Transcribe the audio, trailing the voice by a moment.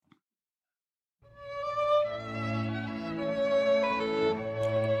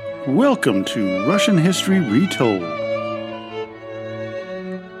Welcome to Russian History Retold,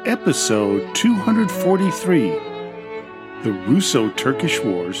 Episode 243, The Russo-Turkish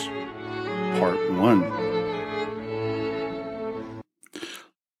Wars, Part 1.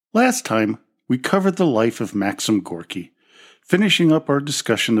 Last time, we covered the life of Maxim Gorky, finishing up our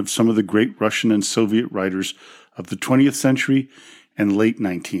discussion of some of the great Russian and Soviet writers of the 20th century and late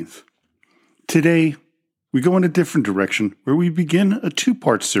 19th. Today, we go in a different direction, where we begin a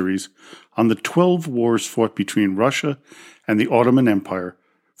two-part series on the 12 wars fought between Russia and the Ottoman Empire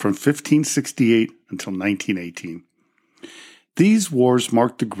from 1568 until 1918. These wars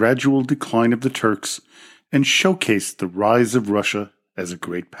marked the gradual decline of the Turks and showcased the rise of Russia as a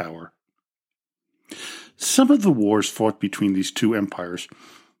great power. Some of the wars fought between these two empires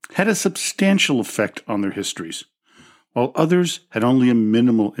had a substantial effect on their histories, while others had only a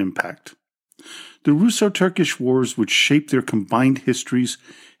minimal impact. The Russo-Turkish wars would shape their combined histories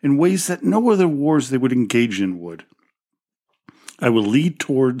in ways that no other wars they would engage in would. I will lead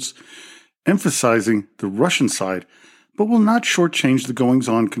towards emphasizing the Russian side, but will not shortchange the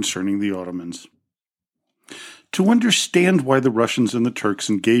goings-on concerning the Ottomans. To understand why the Russians and the Turks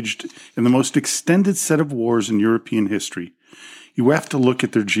engaged in the most extended set of wars in European history, you have to look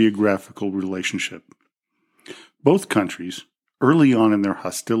at their geographical relationship. Both countries, early on in their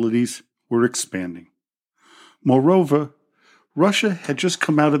hostilities, were expanding. Moreover, Russia had just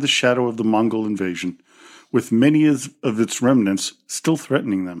come out of the shadow of the Mongol invasion, with many of its remnants still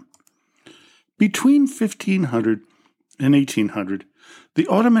threatening them. Between 1500 and 1800, the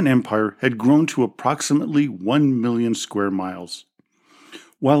Ottoman Empire had grown to approximately 1 million square miles.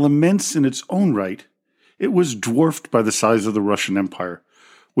 While immense in its own right, it was dwarfed by the size of the Russian Empire,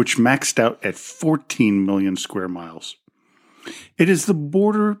 which maxed out at 14 million square miles. It is the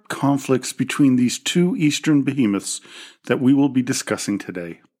border conflicts between these two eastern behemoths that we will be discussing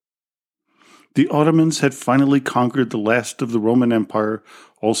today. The Ottomans had finally conquered the last of the Roman Empire,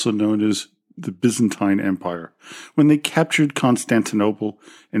 also known as the Byzantine Empire, when they captured Constantinople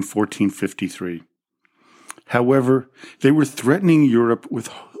in 1453. However, they were threatening Europe with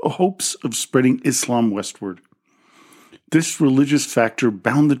hopes of spreading Islam westward. This religious factor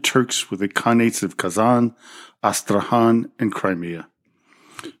bound the Turks with the Khanates of Kazan, Astrakhan, and Crimea.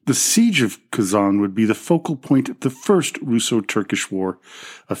 The siege of Kazan would be the focal point of the First Russo-Turkish War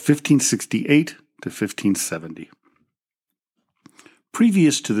of 1568 to 1570.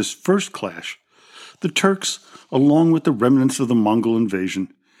 Previous to this first clash, the Turks, along with the remnants of the Mongol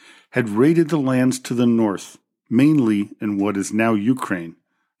invasion, had raided the lands to the north, mainly in what is now Ukraine,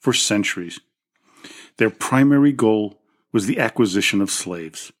 for centuries. Their primary goal was the acquisition of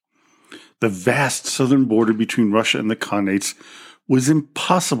slaves. The vast southern border between Russia and the Khanates was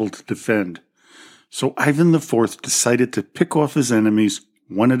impossible to defend, so Ivan IV decided to pick off his enemies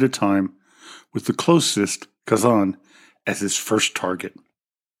one at a time, with the closest, Kazan, as his first target.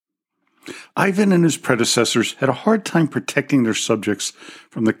 Ivan and his predecessors had a hard time protecting their subjects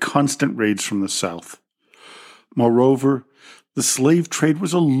from the constant raids from the south. Moreover, the slave trade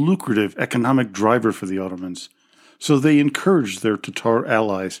was a lucrative economic driver for the Ottomans, so they encouraged their Tatar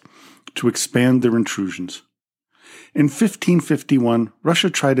allies to expand their intrusions. In 1551, Russia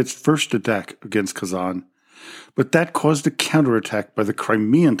tried its first attack against Kazan, but that caused a counterattack by the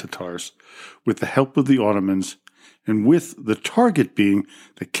Crimean Tatars with the help of the Ottomans, and with the target being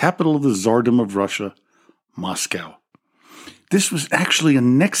the capital of the Tsardom of Russia, Moscow. This was actually a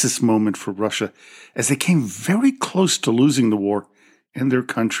nexus moment for Russia, as they came very close to losing the war in their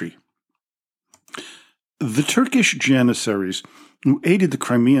country. The Turkish Janissaries, who aided the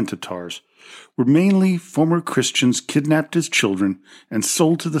Crimean Tatars, were mainly former Christians kidnapped as children and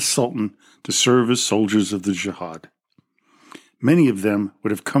sold to the Sultan to serve as soldiers of the jihad. Many of them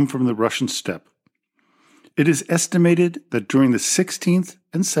would have come from the Russian steppe. It is estimated that during the 16th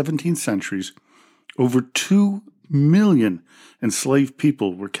and 17th centuries, over 2 million enslaved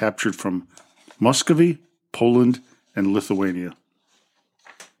people were captured from Muscovy, Poland, and Lithuania.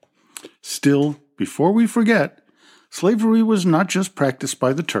 Still, before we forget, slavery was not just practiced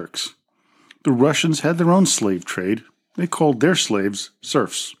by the Turks. The Russians had their own slave trade. They called their slaves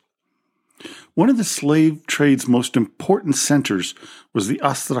serfs. One of the slave trade's most important centers was the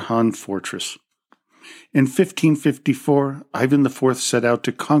Astrakhan fortress. In 1554, Ivan IV set out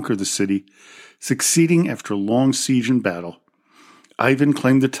to conquer the city, succeeding after a long siege and battle. Ivan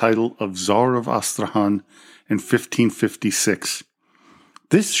claimed the title of Tsar of Astrakhan in 1556.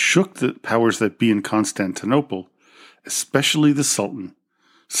 This shook the powers that be in Constantinople, especially the Sultan,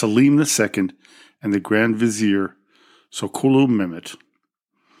 Selim II, and the Grand Vizier, Sokollu Mehmet.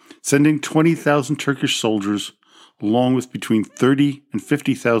 Sending 20,000 Turkish soldiers, along with between 30 and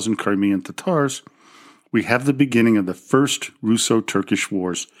 50,000 Crimean Tatars, we have the beginning of the First Russo-Turkish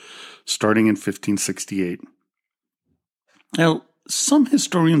Wars, starting in 1568. Now, some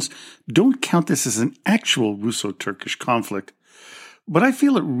historians don't count this as an actual Russo-Turkish conflict, but I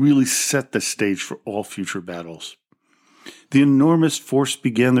feel it really set the stage for all future battles. The enormous force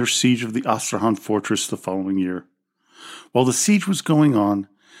began their siege of the Astrahan fortress the following year. While the siege was going on,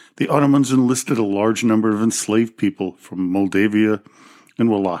 the Ottomans enlisted a large number of enslaved people from Moldavia and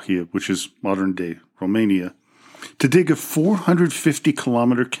Wallachia, which is modern-day Romania, to dig a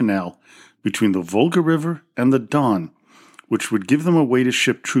 450-kilometer canal between the Volga River and the Don, which would give them a way to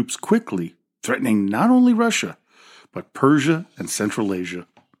ship troops quickly, threatening not only Russia, but Persia and Central Asia.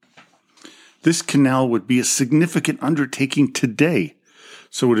 This canal would be a significant undertaking today,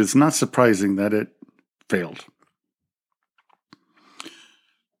 so it is not surprising that it failed.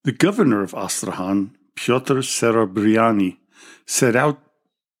 The governor of Astrahan, Pyotr Serebriani, set out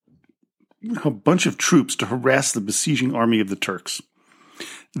a bunch of troops to harass the besieging army of the Turks.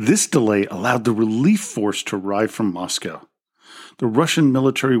 This delay allowed the relief force to arrive from Moscow. The Russian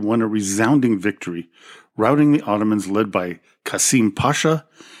military won a resounding victory, routing the Ottomans led by Qasim Pasha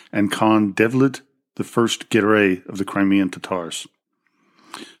and Khan Devlet, the first Giray of the Crimean Tatars.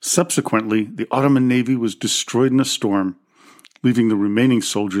 Subsequently, the Ottoman navy was destroyed in a storm, leaving the remaining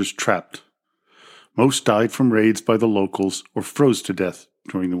soldiers trapped. Most died from raids by the locals or froze to death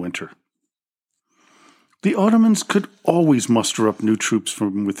during the winter. The Ottomans could always muster up new troops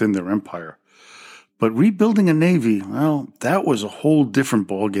from within their empire, but rebuilding a navy, well, that was a whole different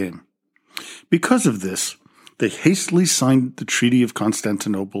ballgame. Because of this, they hastily signed the Treaty of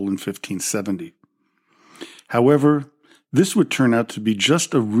Constantinople in 1570. However, this would turn out to be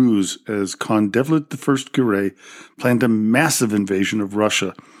just a ruse, as Khan Devlet I Giray planned a massive invasion of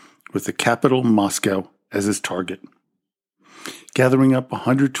Russia with the capital, Moscow, as his target. Gathering up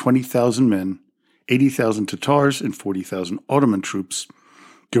 120,000 men, 80,000 Tatars, and 40,000 Ottoman troops,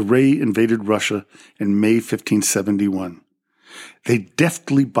 Giray invaded Russia in May 1571. They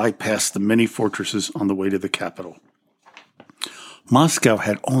deftly bypassed the many fortresses on the way to the capital. Moscow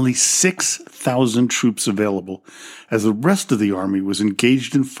had only 6,000 troops available, as the rest of the army was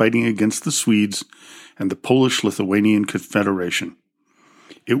engaged in fighting against the Swedes and the Polish-Lithuanian Confederation.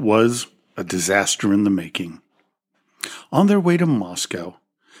 It was a disaster in the making. On their way to Moscow,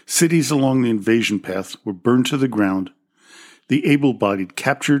 cities along the invasion path were burned to the ground, the able-bodied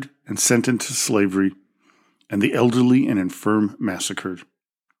captured and sent into slavery, and the elderly and infirm massacred.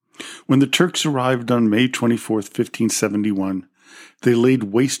 When the Turks arrived on May 24, 1571, they laid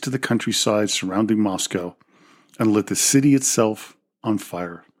waste to the countryside surrounding Moscow and lit the city itself on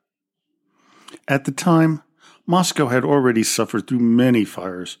fire. At the time, Moscow had already suffered through many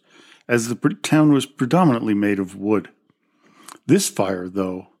fires, as the town was predominantly made of wood. This fire,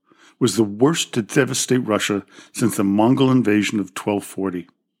 though, was the worst to devastate Russia since the Mongol invasion of 1240.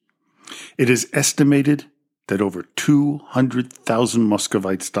 It is estimated that over 200,000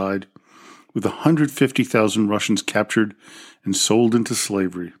 Muscovites died, with 150,000 Russians captured and sold into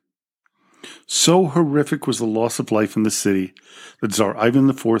slavery. So horrific was the loss of life in the city that Tsar Ivan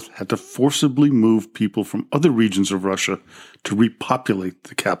IV had to forcibly move people from other regions of Russia to repopulate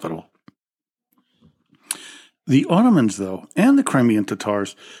the capital. The Ottomans, though, and the Crimean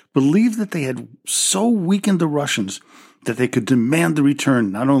Tatars believed that they had so weakened the Russians that they could demand the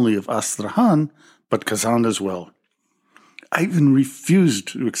return not only of Astrahan, but Kazan as well. Ivan refused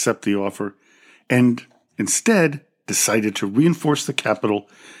to accept the offer and instead decided to reinforce the capital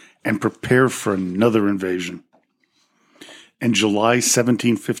and prepare for another invasion. In July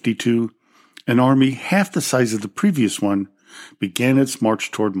 1752, an army half the size of the previous one began its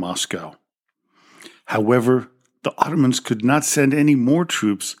march toward Moscow. However, the Ottomans could not send any more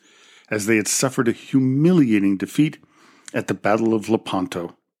troops, as they had suffered a humiliating defeat at the Battle of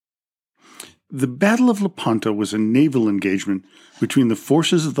Lepanto. The Battle of Lepanto was a naval engagement between the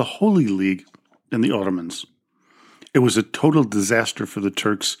forces of the Holy League and the Ottomans. It was a total disaster for the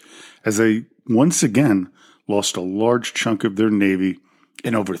Turks, as they once again lost a large chunk of their navy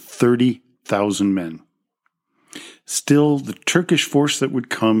and over 30,000 men. Still, the Turkish force that would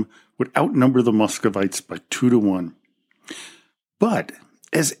come would outnumber the Muscovites by 2-1. But,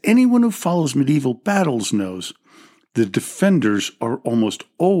 as anyone who follows medieval battles knows, the defenders are almost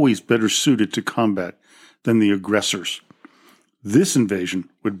always better suited to combat than the aggressors. This invasion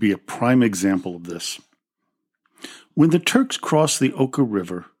would be a prime example of this. When the Turks crossed the Oka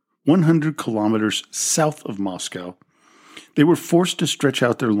River, 100 kilometers south of Moscow, they were forced to stretch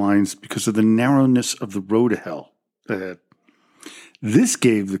out their lines because of the narrowness of the road ahead. This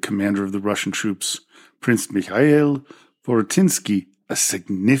gave the commander of the Russian troops, Prince Mikhail Vorotinsky, a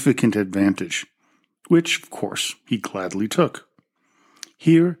significant advantage, which, of course, he gladly took.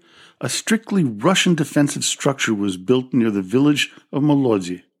 Here, a strictly Russian defensive structure was built near the village of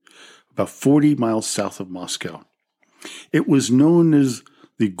Molodye, about 40 miles south of Moscow. It was known as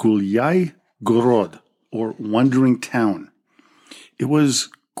the Gulyai Gorod, or Wandering Town. It was,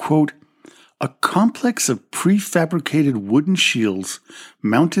 quote, a complex of prefabricated wooden shields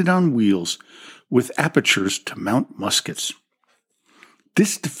mounted on wheels with apertures to mount muskets.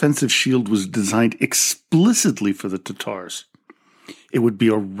 This defensive shield was designed explicitly for the Tatars. It would be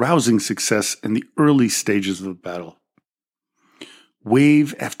a rousing success in the early stages of the battle.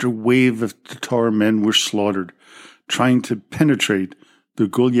 Wave after wave of Tatar men were slaughtered, trying to penetrate the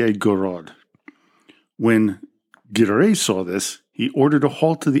Gulyai Gorod. When Giray saw this, he ordered a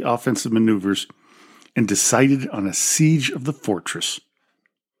halt to the offensive maneuvers and decided on a siege of the fortress.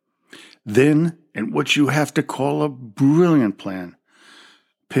 Then, in what you have to call a brilliant plan,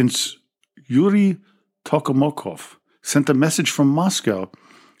 Prince Yuri Tokmakov sent a message from Moscow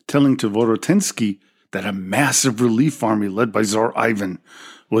telling to Vorotinsky that a massive relief army led by Tsar Ivan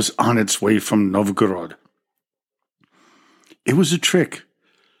was on its way from Novgorod. It was a trick,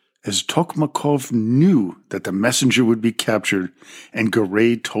 as Tokmakov knew that the messenger would be captured and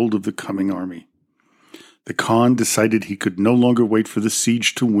Giray told of the coming army. The Khan decided he could no longer wait for the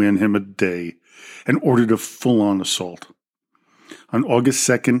siege to win him a day and ordered a full-on assault. On August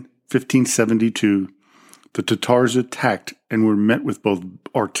 2nd, 1572, the Tatars attacked and were met with both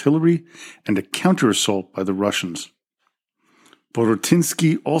artillery and a counter-assault by the Russians.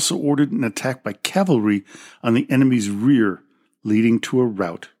 Vorotinsky also ordered an attack by cavalry on the enemy's rear, leading to a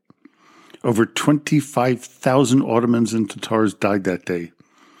rout. Over 25,000 Ottomans and Tatars died that day,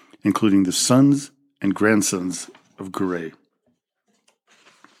 including the sons and grandsons of Giray.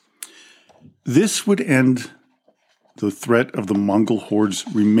 This would end the threat of the Mongol horde's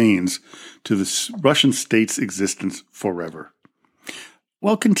remains to the Russian state's existence forever.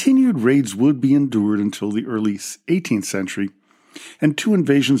 While continued raids would be endured until the early 18th century, and two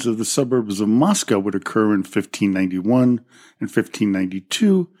invasions of the suburbs of Moscow would occur in 1591 and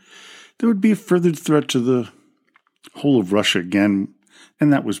 1592, there would be a further threat to the whole of Russia again,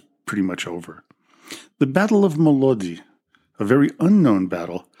 and that was pretty much over. The Battle of Molodye, a very unknown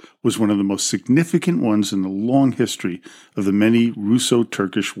battle, was one of the most significant ones in the long history of the many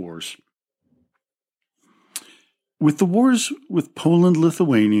Russo-Turkish wars. With the wars with Poland,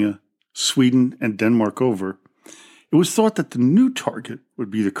 Lithuania, Sweden, and Denmark over, it was thought that the new target would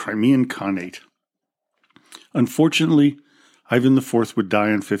be the Crimean Khanate. Unfortunately, Ivan IV would die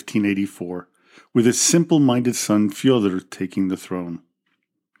in 1584, with his simple-minded son Fyodor taking the throne.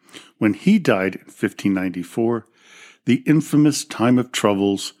 When he died in 1594, the infamous Time of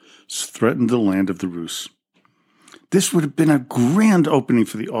Troubles threatened the land of the Rus. This would have been a grand opening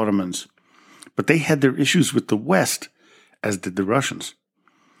for the Ottomans, but they had their issues with the West, as did the Russians.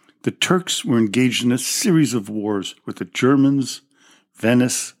 The Turks were engaged in a series of wars with the Germans,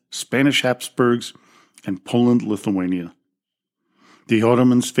 Venice, Spanish Habsburgs, and Poland-Lithuania. The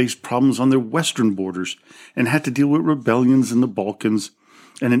Ottomans faced problems on their western borders and had to deal with rebellions in the Balkans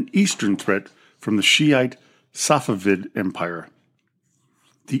and an eastern threat from the Shiite Safavid Empire.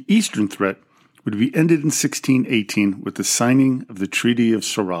 The eastern threat would be ended in 1618 with the signing of the Treaty of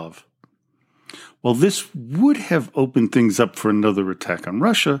Sarov. While this would have opened things up for another attack on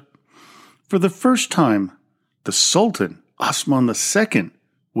Russia, for the first time, the Sultan, Osman II,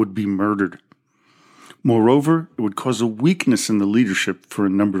 would be murdered. Moreover, it would cause a weakness in the leadership for a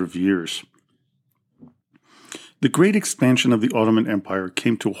number of years. The great expansion of the Ottoman Empire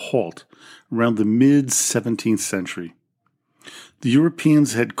came to a halt around the mid-17th century. The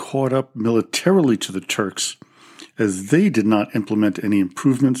Europeans had caught up militarily to the Turks, as they did not implement any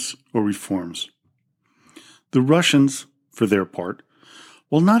improvements or reforms. The Russians, for their part,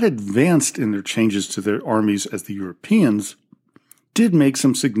 while not advanced in their changes to their armies as the Europeans, did make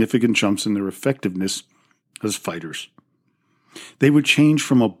some significant jumps in their effectiveness as fighters. They would change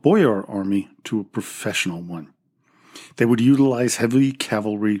from a boyar army to a professional one. They would utilize heavy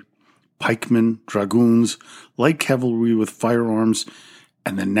cavalry, pikemen, dragoons, light cavalry with firearms,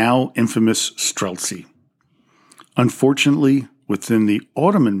 and the now infamous streltsy. Unfortunately, within the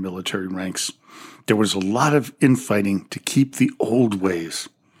Ottoman military ranks, there was a lot of infighting to keep the old ways.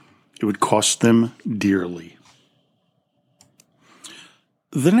 It would cost them dearly.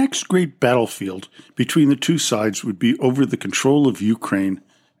 The next great battlefield between the two sides would be over the control of Ukraine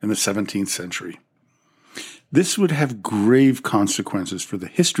in the 17th century. This would have grave consequences for the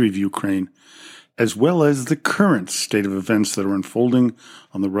history of Ukraine, as well as the current state of events that are unfolding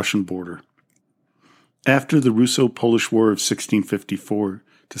on the Russian border. After the Russo-Polish War of 1654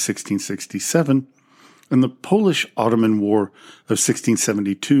 to 1667 and the Polish-Ottoman War of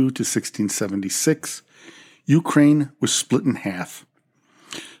 1672 to 1676, Ukraine was split in half.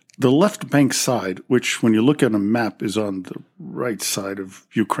 The left bank side, which when you look at a map is on the right side of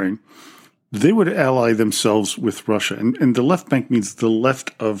Ukraine, they would ally themselves with Russia. And the left bank means the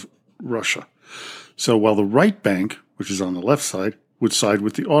left of Russia. So while the right bank, which is on the left side, would side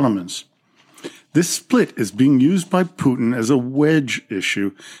with the Ottomans. This split is being used by Putin as a wedge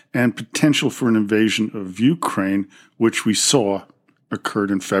issue and potential for an invasion of Ukraine, which we saw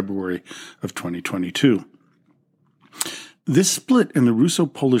occurred in February of 2022. This split in the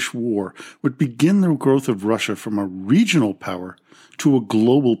Russo-Polish War would begin the growth of Russia from a regional power to a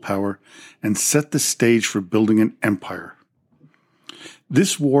global power and set the stage for building an empire.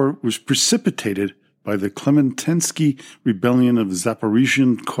 This war was precipitated by the Klementensky Rebellion of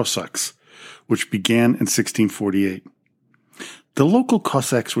Zaporizhian Cossacks, which began in 1648. The local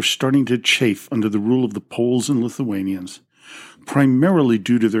Cossacks were starting to chafe under the rule of the Poles and Lithuanians, primarily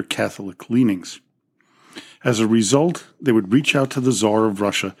due to their Catholic leanings. As a result, they would reach out to the Tsar of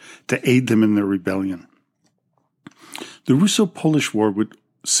Russia to aid them in their rebellion. The Russo-Polish War would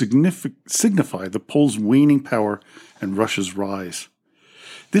signify the Poles' waning power and Russia's rise.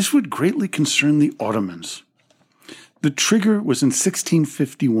 This would greatly concern the Ottomans. The trigger was in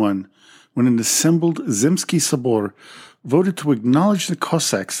 1651, when an assembled Zemsky Sobor voted to acknowledge the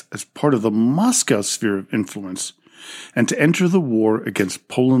Cossacks as part of the Moscow sphere of influence and to enter the war against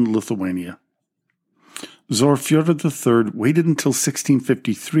Poland and Lithuania. Tsar Fyodor III waited until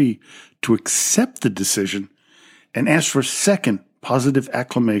 1653 to accept the decision and asked for a second positive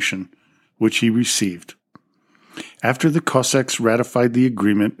acclamation, which he received. After the Cossacks ratified the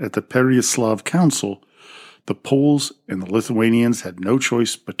agreement at the Pereyaslav Council, the Poles and the Lithuanians had no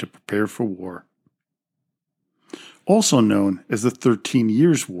choice but to prepare for war. Also known as the 13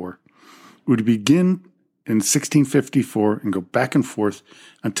 Years' War, it would begin in 1654 and go back and forth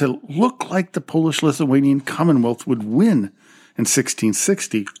until it looked like the Polish-Lithuanian Commonwealth would win in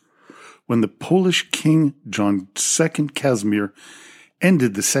 1660, when the Polish King John II Casimir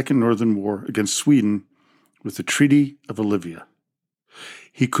ended the Second Northern War against Sweden with the Treaty of Olivia.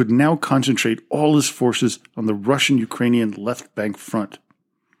 He could now concentrate all his forces on the Russian-Ukrainian left bank front.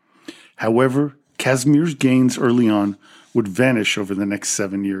 However, Casimir's gains early on would vanish over the next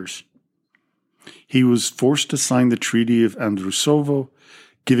 7 years. He was forced to sign the Treaty of Andrusovo,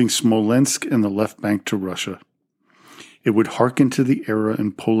 giving Smolensk and the left bank to Russia. It would hearken to the era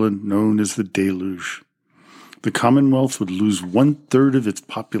in Poland known as the Deluge. The Commonwealth would lose 1/3 of its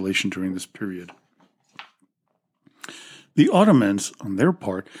population during this period. The Ottomans, on their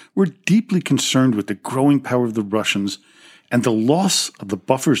part, were deeply concerned with the growing power of the Russians and the loss of the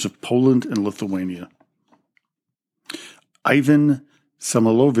buffers of Poland and Lithuania. Ivan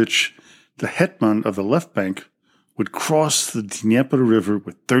Samolovich, the hetman of the left bank, would cross the Dnieper River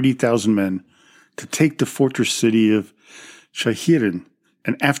with 30,000 men to take the fortress city of Shahirin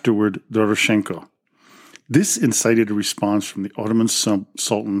and afterward Doroshenko. This incited a response from the Ottoman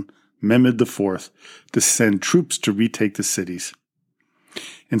Sultan Mehmed IV to send troops to retake the cities.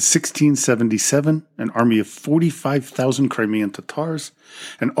 In 1677, an army of 45,000 Crimean Tatars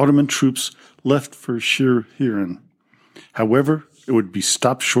and Ottoman troops left for Shahirin. However, it would be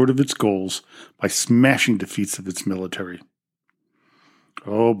stopped short of its goals by smashing defeats of its military.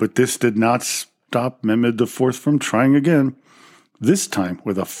 Oh, but this did not stop Mehmed IV from trying again, this time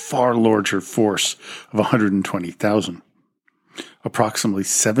with a far larger force of 120,000. Approximately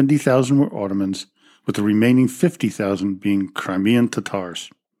 70,000 were Ottomans, with the remaining 50,000 being Crimean Tatars.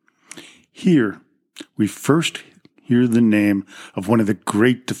 Here, we first hear the name of one of the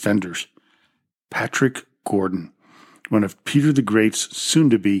great defenders, Patrick Gordon, one of Peter the Great's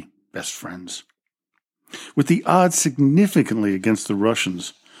soon-to-be best friends. With the odds significantly against the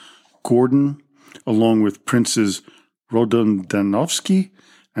Russians, Gordon, along with Princes Rododanovsky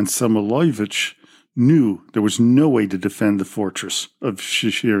and Samolovich, knew there was no way to defend the fortress of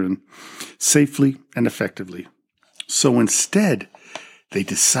Shahirin safely and effectively. So instead, they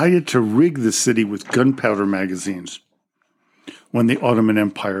decided to rig the city with gunpowder magazines. When the Ottoman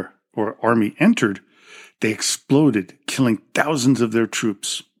Empire or army entered, they exploded, killing thousands of their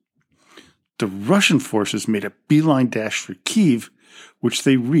troops. The Russian forces made a beeline dash for Kyiv, which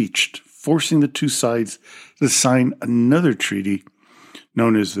they reached, forcing the two sides to sign another treaty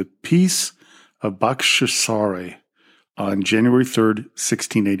known as the Peace of Bakhchisaray on January 3,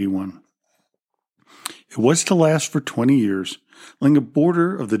 1681. It was to last for 20 years, laying a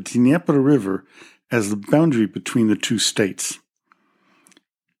border of the Dnieper River as the boundary between the two states.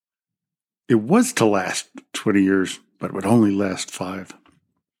 It was to last 20 years, but it would only last 5.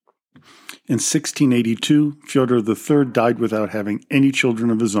 In 1682, Fyodor III died without having any children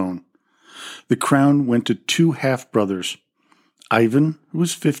of his own. The crown went to 2 half-brothers, Ivan, who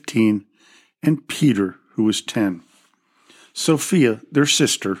was 15, and Peter, who was 10. Sophia, their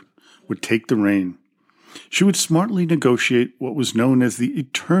sister, would take the reign. She would smartly negotiate what was known as the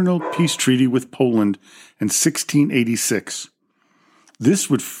Eternal Peace Treaty with Poland in 1686. This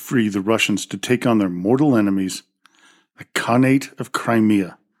would free the Russians to take on their mortal enemies, the Khanate of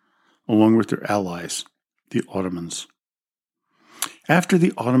Crimea, along with their allies, the Ottomans. After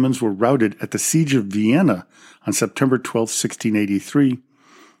the Ottomans were routed at the Siege of Vienna on September 12, 1683,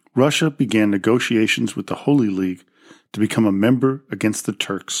 Russia began negotiations with the Holy League to become a member against the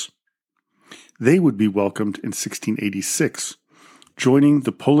Turks. They would be welcomed in 1686, joining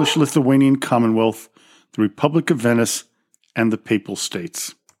the Polish-Lithuanian Commonwealth, the Republic of Venice, and the Papal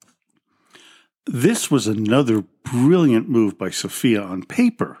States. This was another brilliant move by Sophia on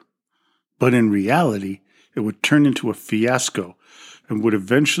paper, but in reality, it would turn into a fiasco and would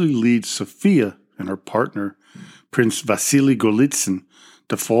eventually lead Sophia and her partner, Prince Vasily Golitsyn,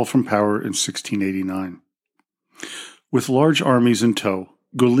 to fall from power in 1689. With large armies in tow,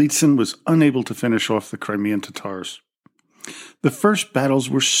 Golitsyn was unable to finish off the Crimean Tatars. The first battles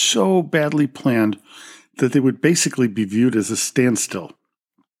were so badly planned that they would basically be viewed as a standstill.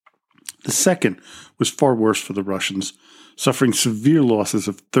 The second was far worse for the Russians, suffering severe losses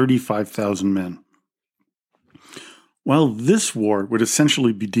of 35,000 men. While this war would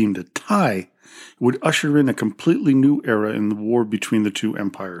essentially be deemed a tie, it would usher in a completely new era in the war between the two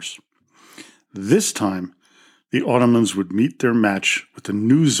empires. This time, the Ottomans would meet their match with the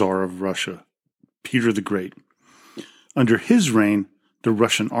new Tsar of Russia, Peter the Great. Under his reign, the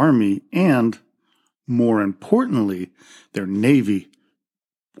Russian army and, more importantly, their navy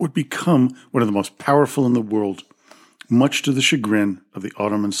would become one of the most powerful in the world, much to the chagrin of the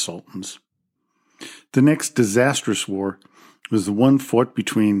Ottoman sultans. The next disastrous war was the one fought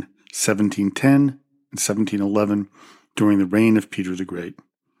between 1710 and 1711 during the reign of Peter the Great.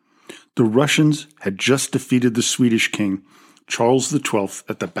 The Russians had just defeated the Swedish king, Charles XII,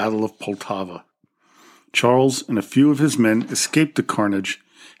 at the Battle of Poltava. Charles and a few of his men escaped the carnage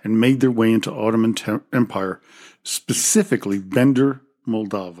and made their way into Ottoman Empire, specifically Bender,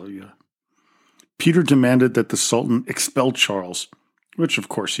 Moldavia. Peter demanded that the Sultan expel Charles, which of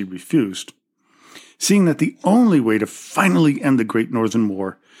course he refused. Seeing that the only way to finally end the Great Northern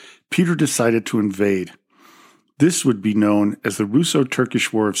War, Peter decided to invade. This would be known as the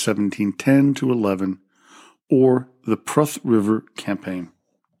Russo-Turkish War of 1710-11, or the Pruth River Campaign.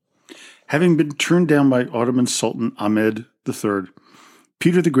 Having been turned down by Ottoman Sultan Ahmed III,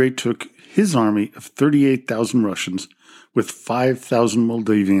 Peter the Great took his army of 38,000 Russians with 5,000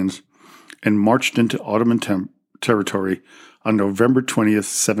 Moldavians and marched into Ottoman territory on November 20th,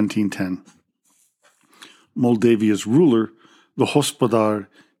 1710. Moldavia's ruler, the Hospodar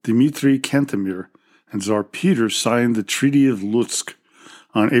Dmitry Cantemir, and Tsar Peter signed the Treaty of Lutsk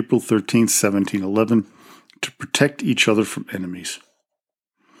on April 13, 1711, to protect each other from enemies.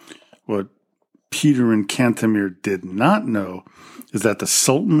 What Peter and Cantemir did not know is that the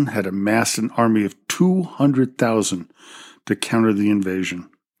Sultan had amassed an army of 200,000 to counter the invasion.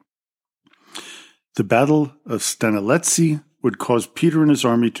 The Battle of Staniletsy would cause Peter and his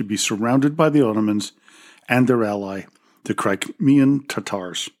army to be surrounded by the Ottomans and their ally, the Crimean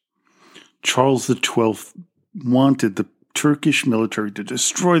Tatars. Charles XII wanted the Turkish military to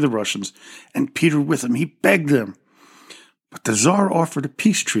destroy the Russians, and Peter with him. He begged them. But the Tsar offered a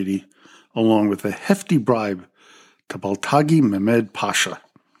peace treaty, along with a hefty bribe, to Baltagi Mehmed Pasha.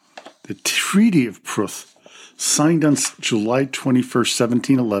 The Treaty of Pruth, signed on July 21st,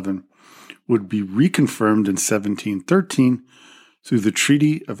 1711, would be reconfirmed in 1713 through the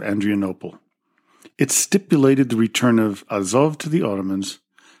Treaty of Adrianople. It stipulated the return of Azov to the Ottomans.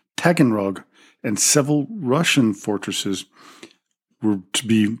 Taganrog and several Russian fortresses were to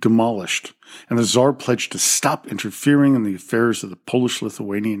be demolished, and the Tsar pledged to stop interfering in the affairs of the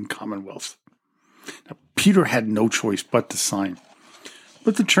Polish-Lithuanian Commonwealth. Now, Peter had no choice but to sign,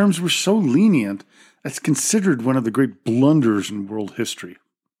 but the terms were so lenient that's considered one of the great blunders in world history.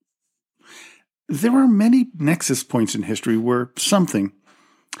 There are many nexus points in history where something,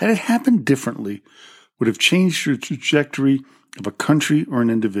 had it happened differently, would have changed the trajectory of a country or an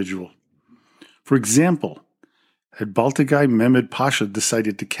individual. For example, had Baltagi Mehmed Pasha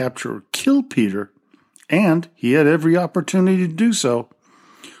decided to capture or kill Peter, and he had every opportunity to do so,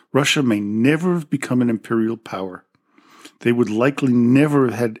 Russia may never have become an imperial power. they would likely never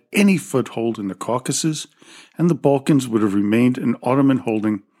have had any foothold in the Caucasus, and the Balkans would have remained an Ottoman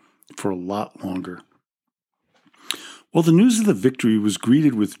holding for a lot longer. While the news of the victory was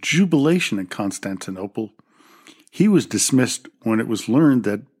greeted with jubilation in Constantinople, he was dismissed when it was learned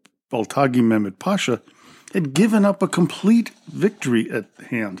that Baltagi Mehmed Pasha had given up a complete victory at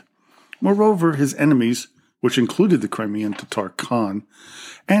hand. Moreover, his enemies, which included the Crimean Tatar Khan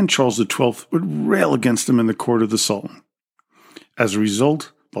and Charles XII, would rail against him in the court of the Sultan. As a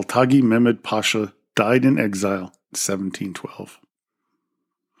result, Baltagi Mehmed Pasha died in exile in 1712.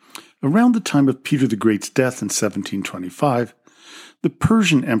 Around the time of Peter the Great's death in 1725, the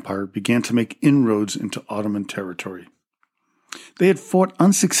Persian Empire began to make inroads into Ottoman territory. They had fought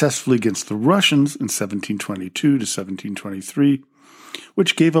unsuccessfully against the Russians in 1722 to 1723,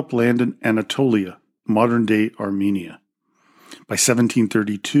 which gave up land in Anatolia, modern-day Armenia. By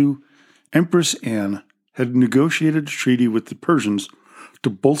 1732, Empress Anne had negotiated a treaty with the Persians to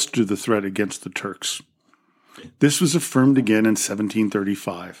bolster the threat against the Turks. This was affirmed again in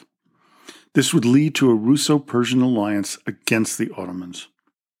 1735. This would lead to a Russo-Persian alliance against the Ottomans.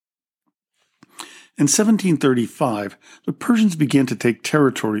 In 1735, the Persians began to take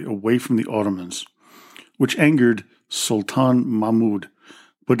territory away from the Ottomans, which angered Sultan Mahmud,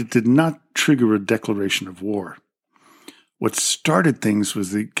 but it did not trigger a declaration of war. What started things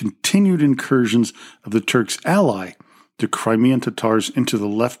was the continued incursions of the Turks' ally, the Crimean Tatars, into the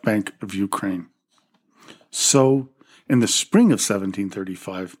left bank of Ukraine. So, in the spring of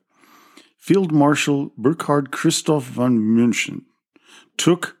 1735, Field Marshal Burkhard Christoph von München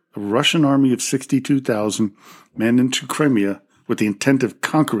took a Russian army of 62,000 men into Crimea with the intent of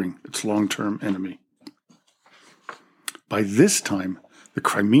conquering its long-term enemy. By this time, the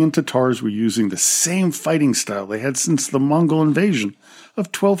Crimean Tatars were using the same fighting style they had since the Mongol invasion of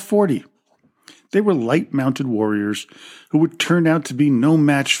 1240. They were light-mounted warriors who would turn out to be no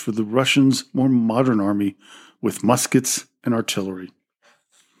match for the Russians' more modern army with muskets and artillery.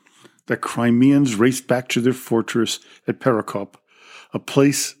 The Crimeans raced back to their fortress at Perekop, a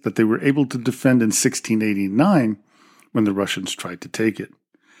place that they were able to defend in 1689 when the Russians tried to take it.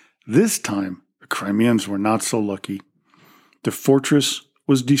 This time, the Crimeans were not so lucky. The fortress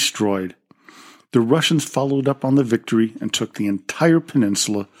was destroyed. The Russians followed up on the victory and took the entire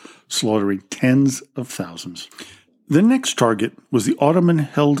peninsula, slaughtering tens of thousands. The next target was the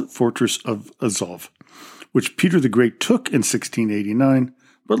Ottoman-held fortress of Azov, which Peter the Great took in 1689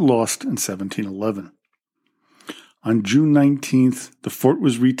 but lost in 1711. On June 19th, the fort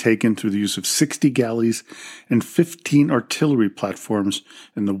was retaken through the use of 60 galleys and 15 artillery platforms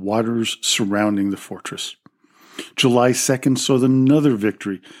in the waters surrounding the fortress. July 2nd saw another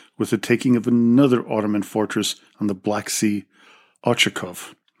victory with the taking of another Ottoman fortress on the Black Sea,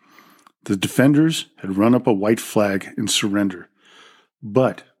 Ochakov. The defenders had run up a white flag in surrender,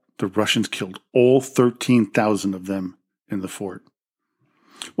 but the Russians killed all 13,000 of them in the fort.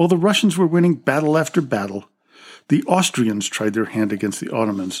 While the Russians were winning battle after battle, the Austrians tried their hand against the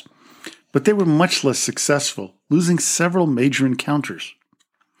Ottomans, but they were much less successful, losing several major encounters.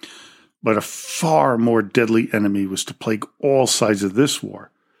 But a far more deadly enemy was to plague all sides of this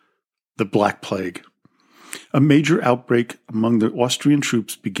war, the Black Plague. A major outbreak among the Austrian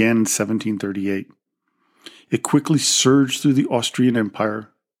troops began in 1738. It quickly surged through the Austrian Empire,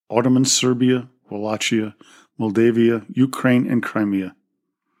 Ottoman Serbia, Wallachia, Moldavia, Ukraine, and Crimea.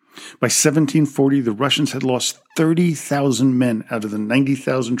 By 1740, the Russians had lost 30,000 men out of the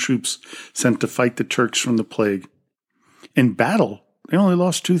 90,000 troops sent to fight the Turks from the plague. In battle, they only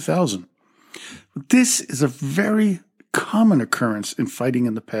lost 2,000. This is a very common occurrence in fighting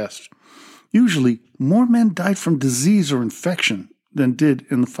in the past. Usually, more men died from disease or infection than did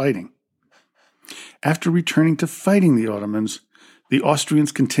in the fighting. After returning to fighting the Ottomans, the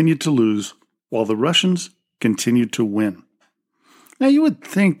Austrians continued to lose, while the Russians continued to win. Now, you would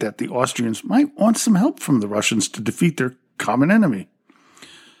think that the Austrians might want some help from the Russians to defeat their common enemy.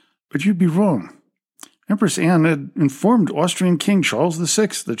 But you'd be wrong. Empress Anne had informed Austrian King Charles VI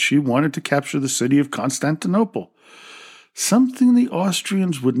that she wanted to capture the city of Constantinople, something the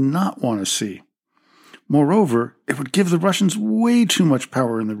Austrians would not want to see. Moreover, it would give the Russians way too much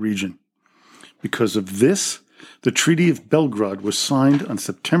power in the region. Because of this, the Treaty of Belgrade was signed on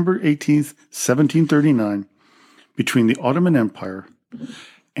September 18, 1739, between the Ottoman Empire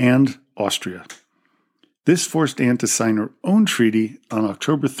and Austria. This forced Anne to sign her own treaty on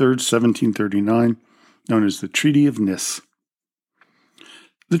October 3, 1739, known as the Treaty of Nice.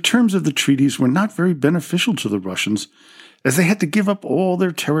 The terms of the treaties were not very beneficial to the Russians, as they had to give up all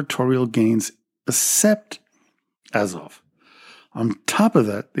their territorial gains except Azov. On top of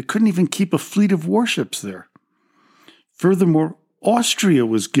that, they couldn't even keep a fleet of warships there. Furthermore, Austria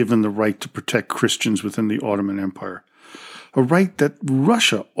was given the right to protect Christians within the Ottoman Empire, a right that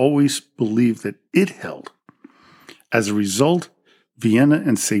Russia always believed that it held. As a result, Vienna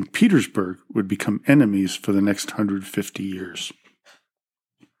and St. Petersburg would become enemies for the next 150 years.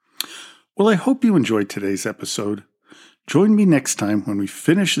 Well, I hope you enjoyed today's episode. Join me next time when we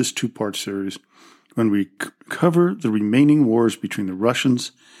finish this two-part series, when we cover the remaining wars between the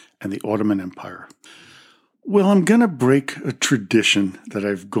Russians and the Ottoman Empire. Well, I'm going to break a tradition that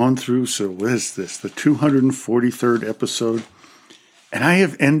I've gone through. So what is this, the 243rd episode? And I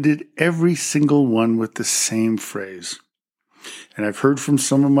have ended every single one with the same phrase. And I've heard from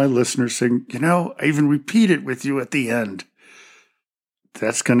some of my listeners saying, I even repeat it with you at the end.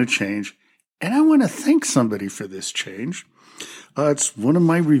 That's going to change. And I want to thank somebody for this change. It's one of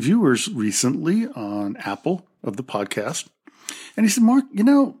my reviewers recently on Apple of the podcast. And he said, Mark,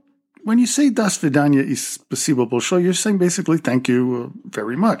 when you say "Das Vidanya и Spasibo Большое," you're saying basically thank you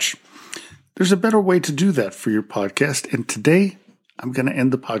very much. There's a better way to do that for your podcast, and today I'm going to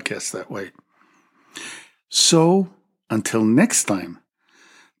end the podcast that way. So, until next time,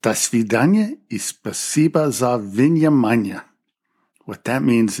 "Das Vidanya и Spasibo za Vnyamanya." What that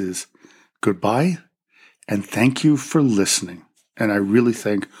means is goodbye and thank you for listening. And I really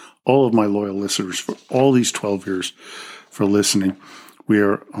thank all of my loyal listeners for all these 12 years for listening. We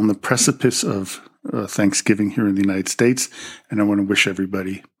are on the precipice of Thanksgiving here in the United States, and I want to wish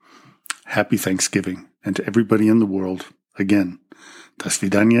everybody happy Thanksgiving. And to everybody in the world, again, "Das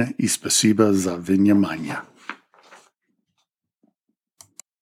Vidanya и Spasibo za Vnyamanya."